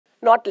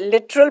not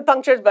literal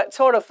punctures, but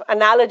sort of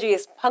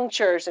analogies,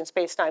 punctures in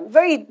space-time,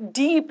 very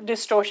deep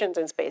distortions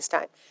in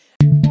space-time.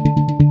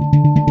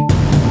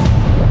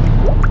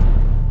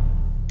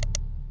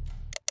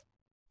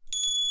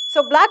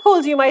 So black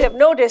holes, you might have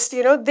noticed,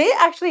 they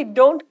actually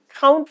don't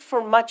count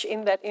for much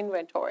in that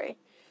inventory.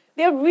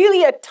 They're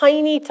really a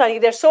tiny,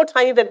 they're so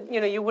tiny that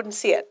you wouldn't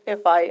see it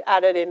if I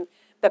added in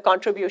the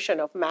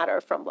contribution of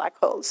matter from black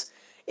holes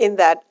in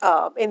that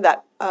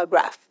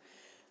graph.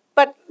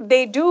 But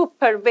they do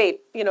pervade,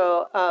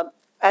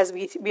 as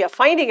we are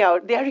finding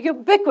out, they are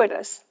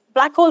ubiquitous.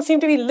 Black holes seem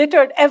to be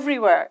littered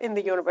everywhere in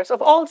the universe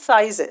of all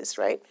sizes,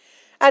 right?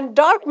 And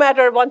dark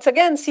matter, once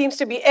again, seems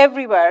to be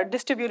everywhere,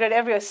 distributed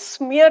everywhere,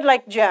 smeared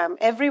like jam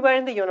everywhere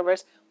in the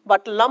universe,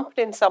 but lumped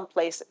in some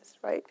places,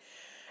 right?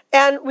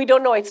 And we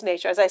don't know its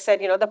nature. As I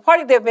said, there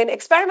have been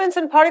experiments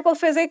in particle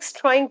physics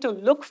trying to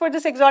look for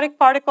this exotic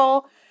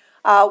particle.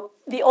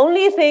 The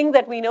only thing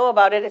that we know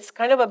about it, it's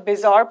kind of a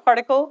bizarre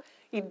particle.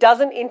 It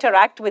doesn't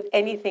interact with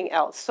anything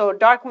else. So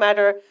dark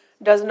matter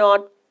does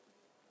not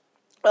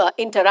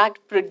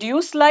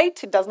produce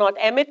light. It does not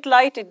emit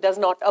light. It does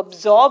not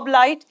absorb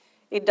light.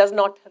 It does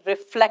not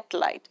reflect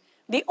light.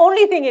 The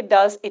only thing it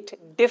does,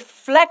 it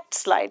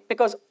deflects light,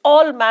 because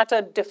all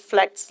matter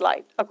deflects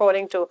light,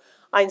 according to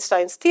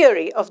Einstein's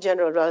theory of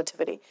general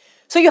relativity.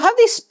 So you have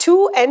these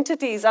two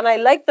entities, and I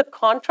like the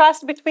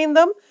contrast between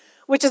them,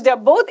 which is they're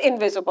both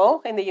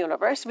invisible in the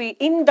universe. We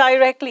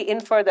indirectly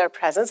infer their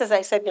presence, as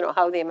I said,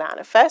 how they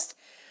manifest.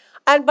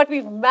 But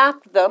we've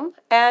mapped them,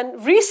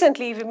 and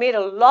recently we've made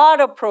a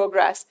lot of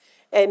progress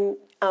in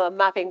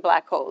mapping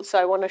black holes. So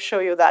I want to show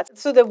you that.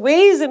 So the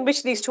ways in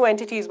which these two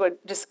entities were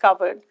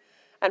discovered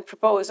and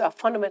proposed are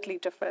fundamentally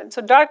different.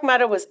 So dark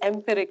matter was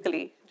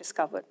empirically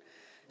discovered.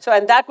 So,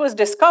 and that was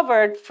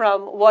discovered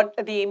from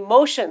what the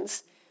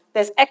motions,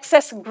 there's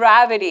excess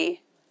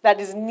gravity that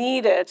is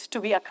needed to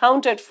be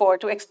accounted for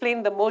to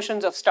explain the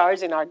motions of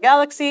stars in our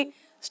galaxy,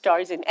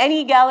 stars in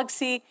any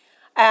galaxy.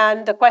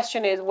 And the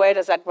question is, where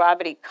does that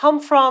gravity come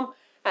from?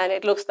 And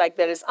it looks like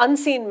there is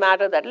unseen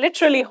matter that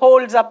literally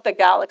holds up the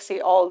galaxy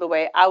all the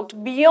way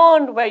out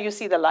beyond where you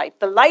see the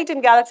light. The light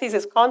in galaxies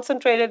is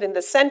concentrated in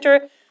the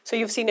center. So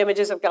you've seen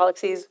images of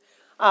galaxies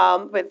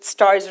with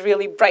stars,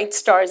 really bright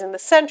stars in the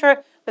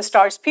center. The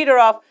stars peter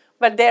off.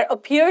 But there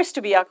appears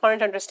to be, our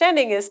current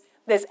understanding is,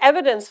 there's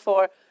evidence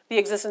for the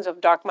existence of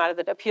dark matter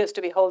that appears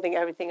to be holding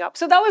everything up.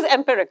 So that was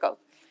empirical.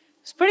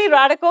 It's pretty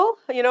radical,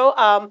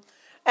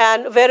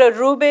 and Vera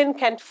Rubin,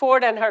 Kent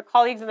Ford, and her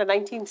colleagues in the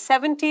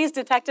 1970s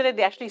detected it.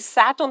 They actually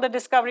sat on the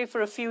discovery for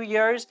a few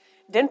years,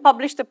 didn't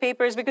publish the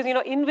papers because,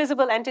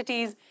 invisible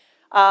entities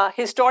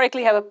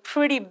historically have a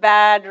pretty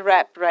bad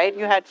rep, right?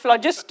 You had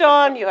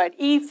phlogiston, you had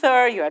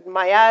ether, you had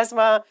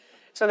miasma.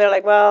 So they're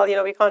like, well,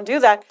 we can't do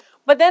that.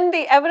 But then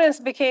the evidence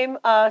became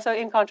so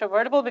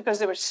incontrovertible because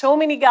there were so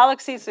many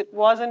galaxies. It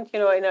wasn't,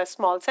 in a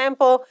small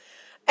sample.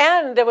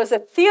 And there was a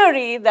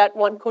theory that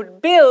one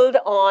could build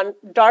on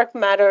dark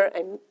matter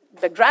and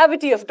the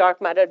gravity of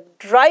dark matter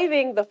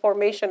driving the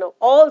formation of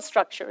all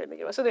structure in the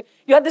universe. So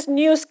you had this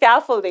new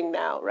scaffolding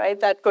now,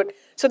 right?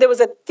 So there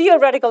was a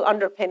theoretical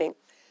underpinning.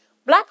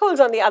 Black holes,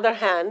 on the other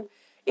hand,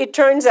 it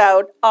turns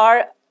out,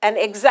 are an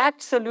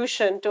exact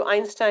solution to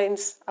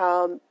Einstein's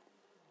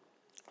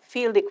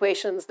field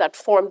equations that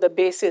form the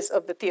basis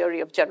of the theory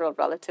of general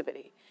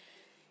relativity.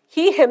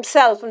 He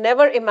himself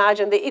never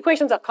imagined, the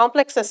equations are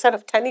complex, a set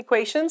of 10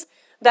 equations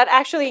that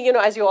actually,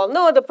 as you all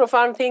know, the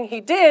profound thing he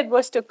did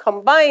was to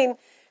combine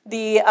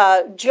the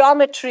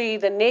geometry,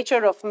 the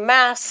nature of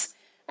mass,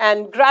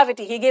 and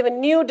gravity. He gave a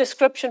new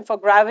description for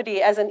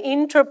gravity as an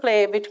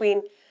interplay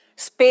between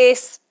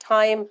space,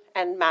 time,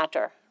 and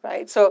matter,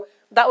 right? So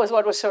that was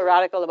what was so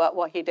radical about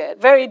what he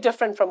did. Very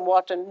different from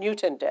what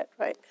Newton did,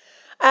 right?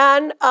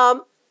 And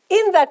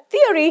in that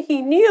theory,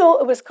 he knew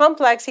it was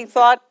complex. He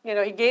thought,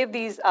 he gave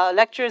these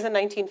lectures in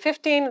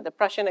 1915 at the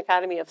Prussian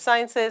Academy of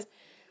Sciences.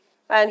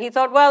 And he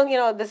thought,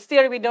 well, this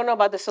theory, we don't know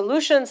about the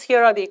solutions.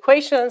 Here are the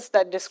equations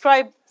that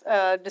describe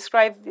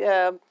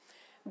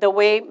the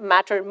way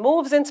matter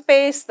moves in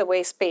space, the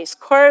way space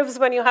curves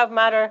when you have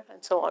matter,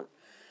 and so on.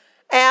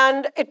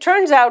 And it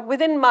turns out,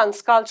 within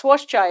months, Carl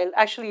Schwarzschild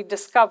actually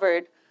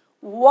discovered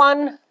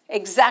one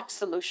exact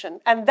solution.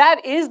 And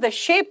that is the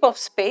shape of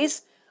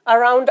space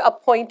around a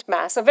point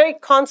mass, a very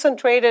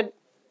concentrated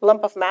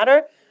lump of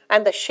matter,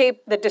 and the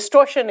shape, the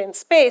distortion in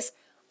space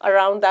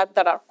around that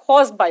are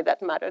caused by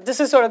that matter. This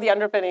is sort of the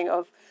underpinning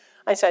of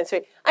Einstein's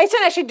theory.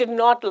 Einstein actually did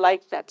not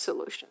like that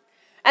solution.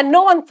 And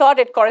no one thought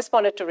it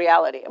corresponded to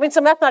reality. I mean, it's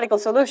a mathematical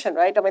solution,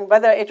 right? I mean,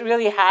 whether it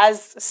really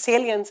has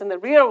salience in the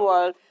real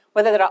world,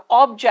 whether there are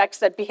objects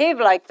that behave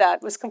like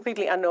that, was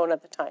completely unknown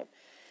at the time.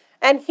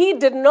 And he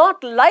did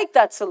not like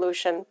that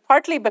solution,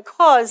 partly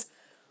because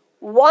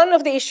one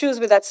of the issues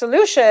with that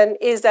solution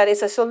is that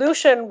it's a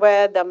solution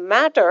where the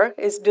matter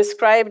is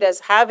described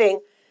as having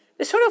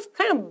this sort of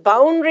kind of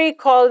boundary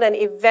called an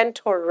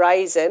event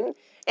horizon.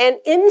 And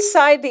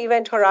inside the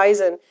event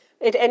horizon,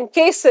 it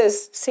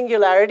encases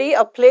singularity,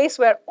 a place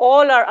where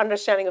all our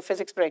understanding of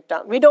physics break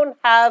down. We don't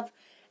have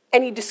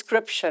any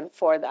description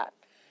for that.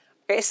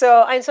 Okay,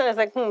 so Einstein is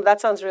like, that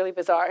sounds really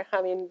bizarre.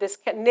 I mean,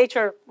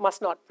 nature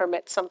must not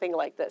permit something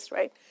like this,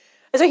 right?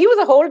 And so he was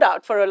a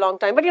holdout for a long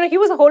time. But, he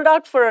was a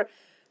holdout for,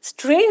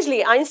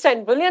 strangely,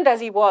 Einstein, brilliant as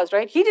he was,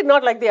 right? He did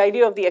not like the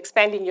idea of the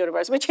expanding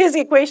universe, which his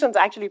equations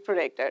actually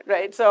predicted,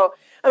 right? So,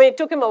 I mean, it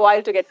took him a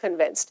while to get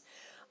convinced.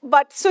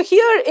 But so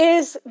here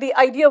is the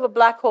idea of a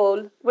black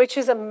hole, which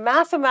is a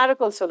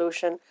mathematical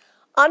solution,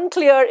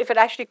 unclear if it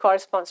actually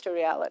corresponds to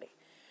reality.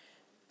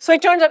 So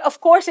it turns out,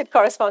 of course, it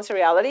corresponds to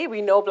reality.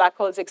 We know black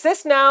holes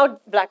exist now,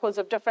 black holes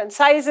of different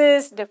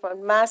sizes,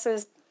 different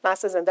masses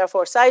and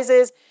therefore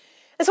sizes.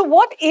 And so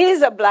what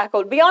is a black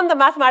hole? Beyond the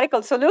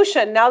mathematical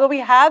solution, now that we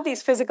have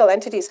these physical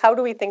entities, how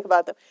do we think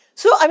about them?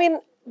 So, I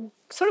mean,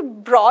 sort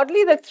of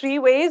broadly, the three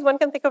ways one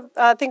can think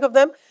of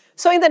them.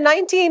 So in the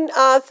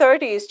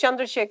 1930s,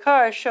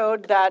 Chandrasekhar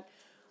showed that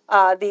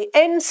the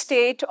end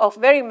state of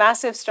very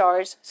massive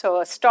stars, so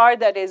a star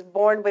that is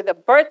born with a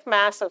birth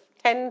mass of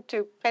 10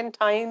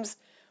 times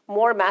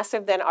more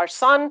massive than our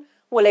sun,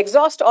 will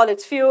exhaust all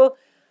its fuel,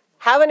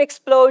 have an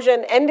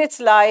explosion, end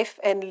its life,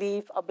 and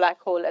leave a black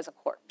hole as a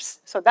corpse.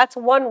 So that's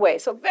one way.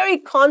 So very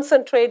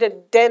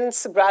concentrated,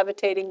 dense,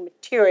 gravitating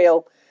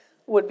material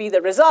would be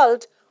the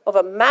result of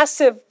a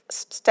massive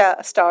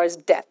star's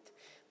death.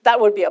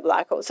 That would be a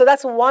black hole. So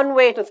that's one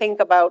way to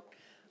think about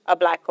a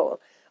black hole.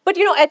 But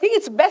I think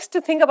it's best to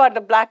think about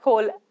the black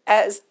hole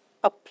as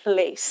a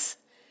place.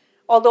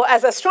 Although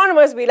as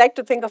astronomers, we like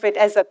to think of it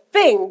as a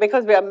thing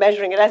because we are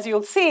measuring it. As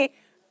you'll see,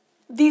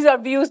 these are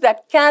views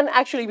that can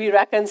actually be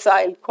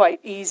reconciled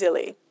quite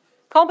easily.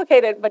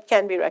 Complicated, but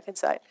can be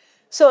reconciled.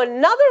 So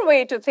another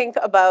way to think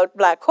about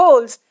black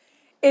holes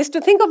is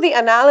to think of the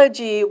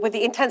analogy with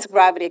the intense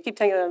gravity. I keep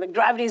telling you that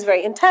gravity is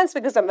very intense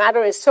because the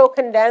matter is so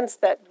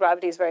condensed that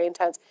gravity is very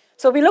intense.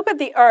 So we look at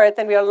the Earth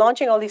and we are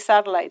launching all these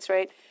satellites,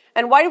 right?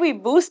 And why do we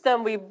boost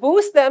them? We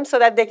boost them so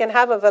that they can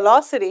have a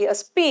velocity, a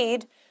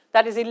speed,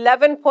 that is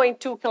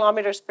 11.2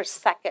 kilometers per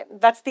second.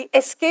 That's the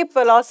escape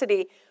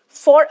velocity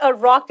for a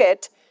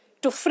rocket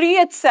to free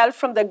itself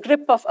from the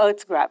grip of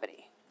Earth's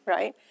gravity,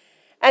 right?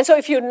 And so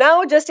if you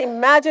now just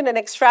imagine and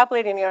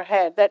extrapolate in your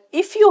head that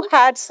if you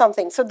had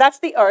something, so that's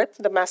the Earth,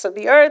 the mass of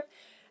the Earth,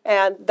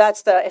 and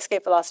that's the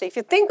escape velocity. If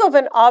you think of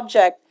an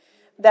object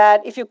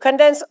that if you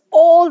condense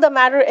all the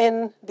matter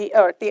in the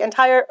Earth, the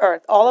entire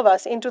Earth, all of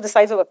us, into the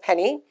size of a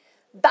penny,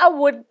 that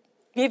would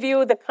give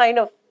you the kind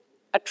of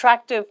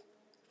attractive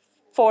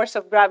force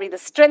of gravity, the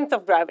strength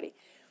of gravity.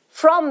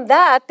 From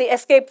that, the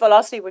escape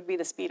velocity would be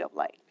the speed of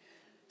light.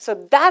 So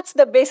that's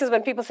the basis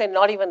when people say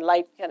not even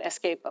light can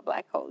escape a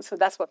black hole. So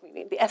that's what we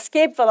mean. The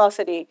escape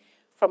velocity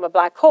from a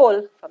black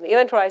hole, from the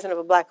event horizon of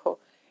a black hole,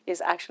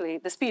 is actually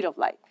the speed of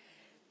light.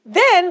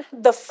 Then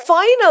the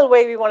final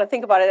way we want to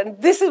think about it,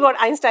 and this is what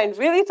Einstein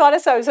really thought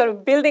us, so I was sort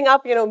of building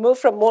up, move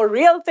from more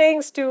real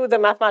things to the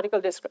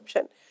mathematical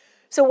description.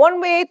 So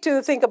one way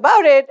to think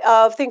about it,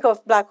 think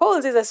of black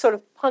holes is as sort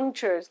of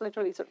punctures,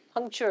 literally sort of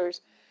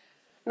punctures.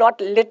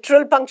 Not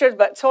literal punctures,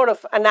 but sort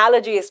of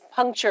analogy is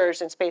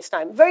punctures in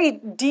space-time, very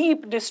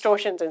deep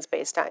distortions in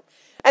space-time.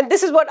 And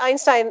this is what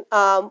Einstein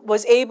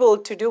was able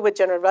to do with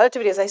general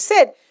relativity, as I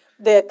said,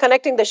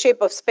 connecting the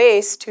shape of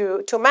space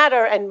to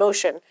matter and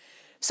motion.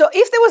 So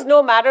if there was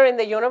no matter in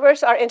the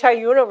universe, our entire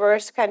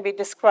universe can be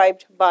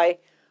described by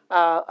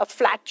a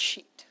flat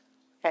sheet,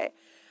 okay?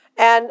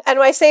 And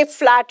when I say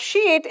flat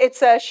sheet,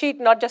 it's a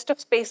sheet not just of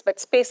space, but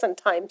space and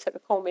time sort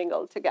of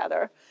commingled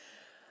together.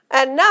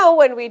 And now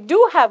when we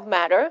do have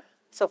matter,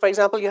 so for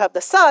example, you have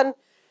the sun,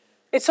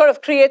 it sort of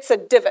creates a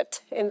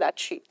divot in that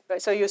sheet, right?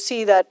 So you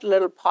see that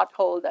little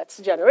pothole that's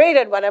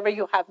generated whenever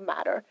you have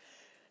matter.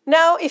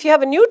 Now, if you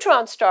have a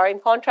neutron star, in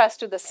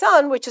contrast to the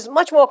sun, which is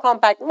much more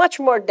compact, much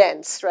more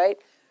dense, right?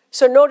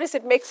 So notice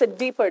it makes a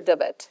deeper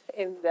divot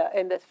in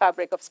the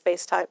fabric of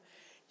space-time.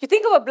 You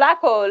think of a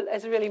black hole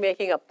as really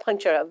making a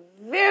puncture, a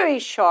very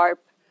sharp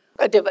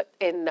divot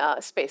in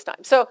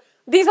space-time. So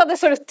these are the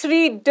sort of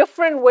three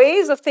different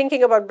ways of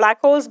thinking about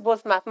black holes,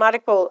 both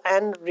mathematical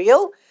and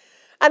real.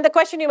 And the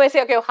question you might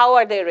say, okay, how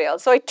are they real?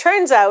 So it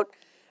turns out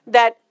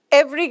that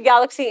every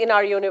galaxy in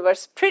our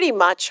universe pretty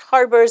much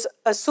harbors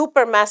a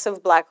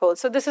supermassive black hole.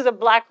 So this is a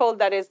black hole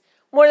that is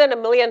more than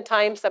 1 million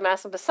times the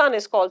mass of the sun,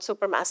 is called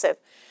supermassive.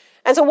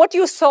 And so what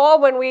you saw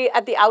when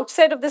at the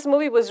outset of this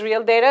movie was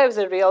real data. It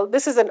was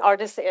this is an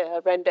artist's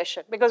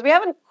rendition, because we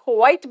haven't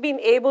quite been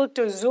able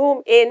to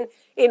zoom in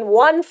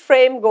one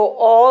frame, go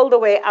all the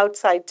way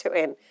outside to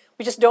in.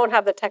 We just don't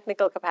have the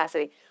technical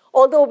capacity.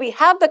 Although we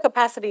have the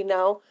capacity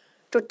now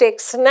to take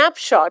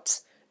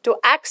snapshots to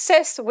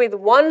access with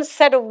one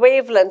set of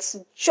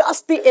wavelengths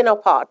just the inner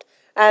part,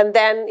 and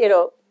then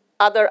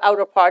other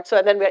outer parts. So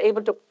and then we're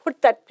able to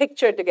put that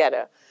picture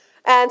together.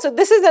 And so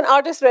this is an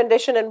artist's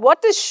rendition, and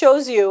what this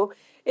shows you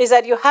is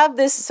that you have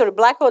this sort of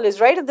black hole is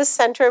right at the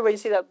center where you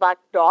see that black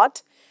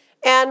dot.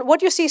 And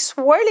what you see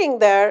swirling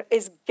there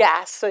is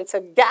gas. So it's a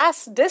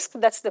gas disk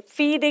that's the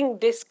feeding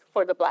disk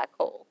for the black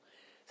hole.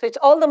 So it's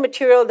all the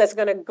material that's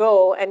going to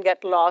go and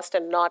get lost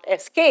and not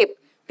escape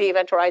the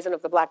event horizon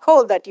of the black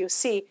hole that you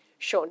see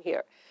shown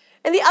here.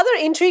 And the other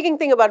intriguing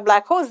thing about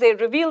black holes, they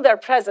reveal their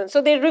presence.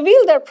 So they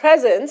reveal their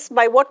presence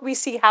by what we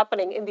see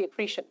happening in the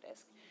accretion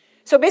disk.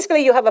 So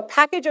basically, you have a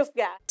package of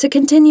gas. To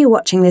continue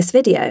watching this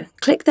video,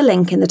 click the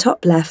link in the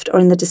top left or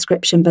in the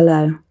description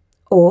below.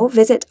 Or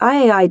visit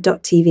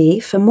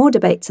iai.tv for more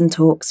debates and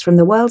talks from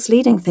the world's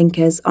leading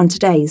thinkers on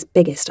today's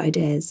biggest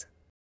ideas.